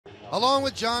Along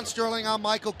with John Sterling, I'm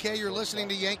Michael Kay. You're listening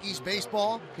to Yankees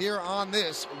baseball here on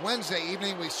this Wednesday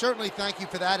evening. We certainly thank you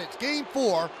for that. It's Game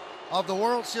 4 of the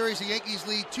World Series. The Yankees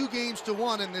lead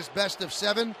 2-1 in this best of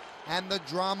 7, and the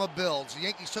drama builds. The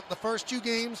Yankees took the first 2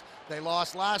 games. They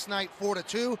lost last night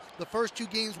 4-2. The first 2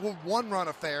 games were one-run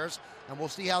affairs, and we'll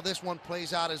see how this one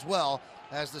plays out as well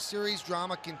as the series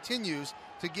drama continues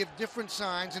to give different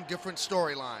signs and different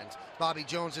storylines. Bobby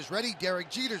Jones is ready, Derek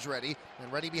Jeter's ready,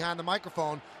 and ready behind the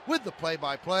microphone with the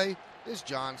play-by-play is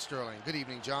John Sterling. Good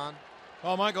evening, John.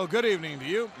 Well, Michael, good evening to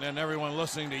you and everyone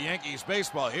listening to Yankees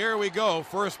baseball. Here we go.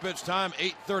 First pitch time,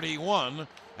 8:31.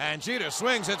 And Jeter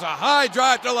swings. It's a high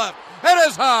drive to left. It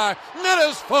is high. It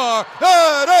is far.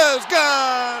 It is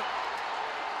gone.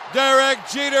 Derek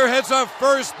Jeter hits a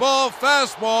first ball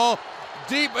fastball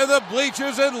deep in the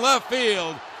bleachers in left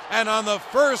field. And on the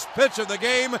first pitch of the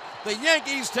game, the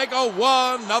Yankees take a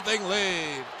 1-0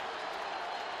 lead.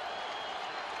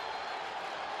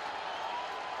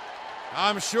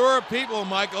 I'm sure people,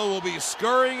 Michael, will be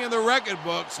scurrying in the record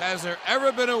books. Has there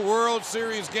ever been a World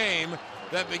Series game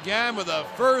that began with a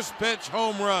first pitch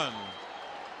home run?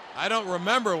 I don't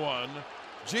remember one.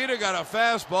 Jeter got a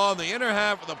fastball in the inner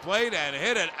half of the plate and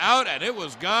hit it out, and it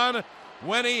was gone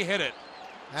when he hit it.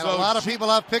 And so a lot of people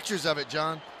have pictures of it,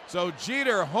 John. So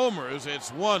Jeter homers,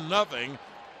 it's 1-0.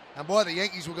 And boy, the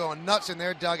Yankees were going nuts in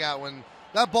their dugout. When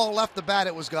that ball left the bat,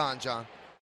 it was gone, John.